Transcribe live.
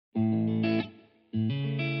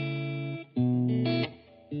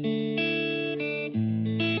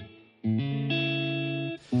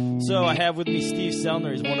So I have with me Steve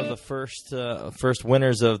Sellner. He's one of the first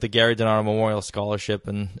winners of the Gary DiNardo Memorial Scholarship,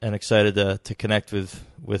 and excited to connect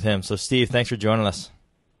with him. So Steve, thanks for joining us.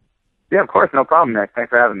 Yeah, of course, no problem, Nick. Thanks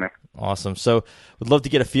for having me. Awesome. So would love to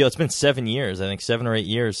get a feel. It's been 7 years, I think 7 or 8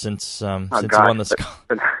 years since you won the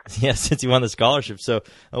since you won the scholarship. So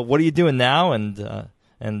what are you doing now? And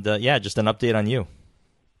just an update on you.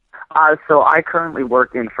 So I currently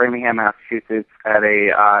work in Framingham, Massachusetts at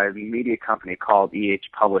a media company called EH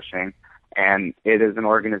Publishing, and it is an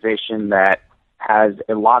organization that has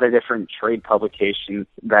a lot of different trade publications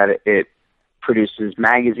that it produces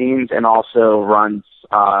magazines and also runs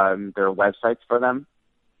their websites for them.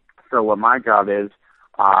 So what my job is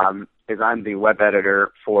I'm the web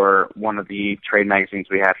editor for one of the trade magazines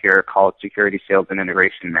we have here called Security Sales and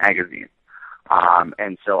Integration Magazine.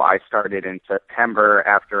 And so I started in September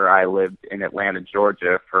after I lived in Atlanta,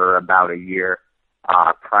 Georgia for about a year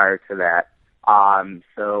prior to that.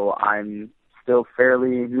 So I'm still fairly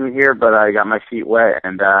new here, but I got my feet wet,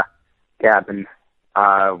 and I've been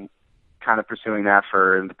kind of pursuing that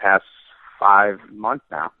for the past 5 months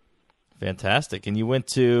now. Fantastic. And you went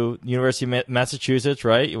to University of Massachusetts,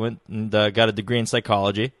 right? You went and got a degree in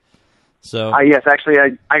psychology. So yes, actually,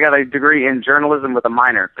 I got a degree in journalism with a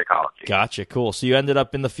minor in psychology. Gotcha, cool. So you ended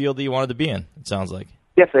up in the field that you wanted to be in, it sounds like.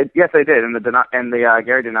 Yes, I did. And the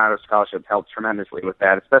Gary DiNardo Scholarship helped tremendously with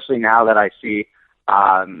that, especially now that I see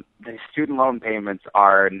the student loan payments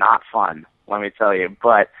are not fun, let me tell you.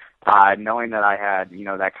 But knowing that I had,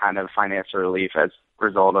 that kind of financial relief as a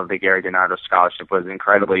result of the Gary DiNardo Scholarship was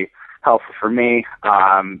incredibly helpful for me.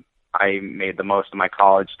 I made the most of my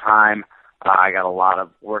college time. I got a lot of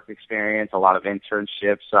work experience, a lot of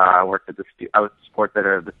internships. I worked at I was the sports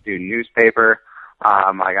editor of the student newspaper.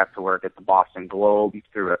 I got to work at the Boston Globe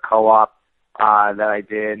through a co-op that I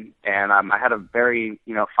did, and I had a very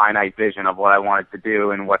finite vision of what I wanted to do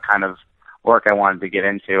and what kind of work I wanted to get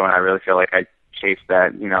into, and I really feel like I chased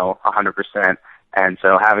that 100%. And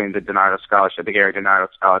so having the DiNardo Scholarship, the Gary DiNardo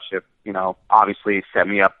Scholarship, obviously set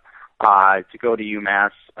me up to go to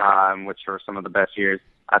UMass, which were some of the best years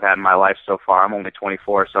I've had in my life so far. I'm only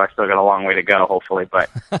 24, so I still got a long way to go, hopefully. But,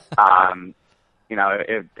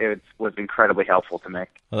 it was incredibly helpful to me.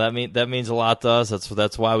 Well, that means a lot to us.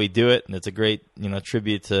 That's why we do it, and it's a great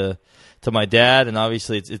tribute to my dad. And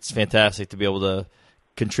obviously, it's fantastic to be able to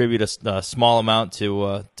contribute a small amount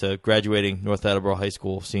to graduating North Attleboro High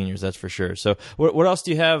School seniors. That's for sure. So, what else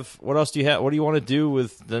do you have? What do you want to do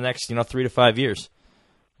with the next 3 to 5 years?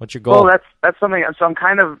 What's your goal? Well, that's something. So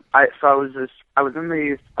I was in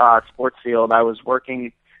the sports field. I was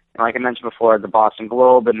working, like I mentioned before, at the Boston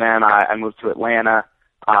Globe, and then I moved to Atlanta,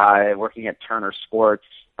 working at Turner Sports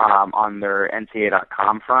on their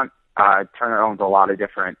NCAA.com front. Turner owns a lot of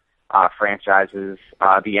different franchises.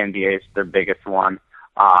 The NBA is their biggest one,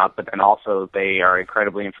 but then also they are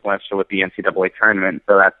incredibly influential with the NCAA tournament.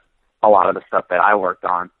 So that's a lot of the stuff that I worked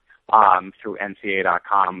on through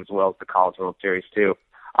NCAA.com as well as the College World Series too.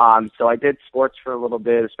 So I did sports for a little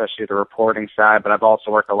bit, especially the reporting side, but I've also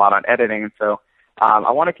worked a lot on editing. And so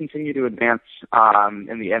I want to continue to advance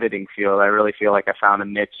in the editing field. I really feel like I found a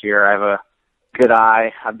niche here. I have a good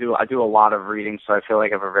eye. I do a lot of reading, so I feel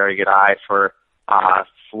like I have a very good eye for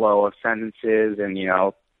flow of sentences and,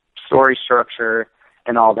 story structure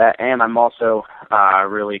and all that. And I'm also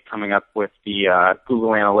really coming up with the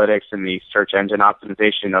Google Analytics and the search engine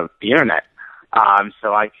optimization of the Internet.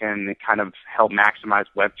 So I can kind of help maximize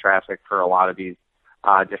web traffic for a lot of these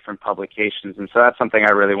different publications. And so that's something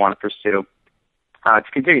I really want to pursue, to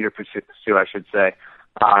continue to pursue, I should say.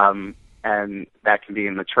 And that can be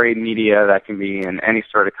in the trade media, that can be in any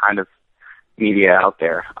sort of kind of media out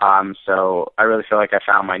there. So I really feel like I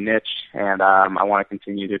found my niche, and I want to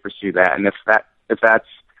continue to pursue that. And if that's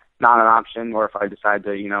not an option, or if I decide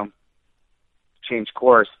to, change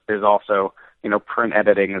course, there's also print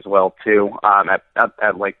editing as well too,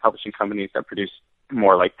 at like publishing companies that produce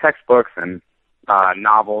more like textbooks and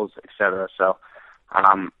novels, etc. So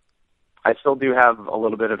I still do have a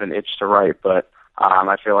little bit of an itch to write, but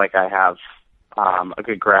I feel like I have a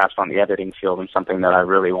good grasp on the editing field and something that I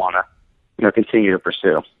really want to continue to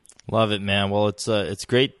pursue. Love it, man. Well, it's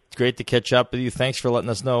great to catch up with you. Thanks for letting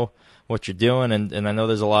us know what you're doing, and I know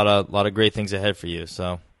there's a lot of great things ahead for you.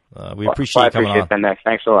 So we appreciate you coming on. I appreciate that, Nick.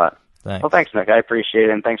 Thanks a lot. Thanks. Well, thanks, Nick. I appreciate it,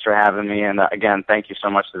 and thanks for having me. And again, thank you so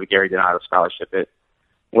much to the Gary DiNardo Scholarship. It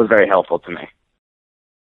was very helpful to me.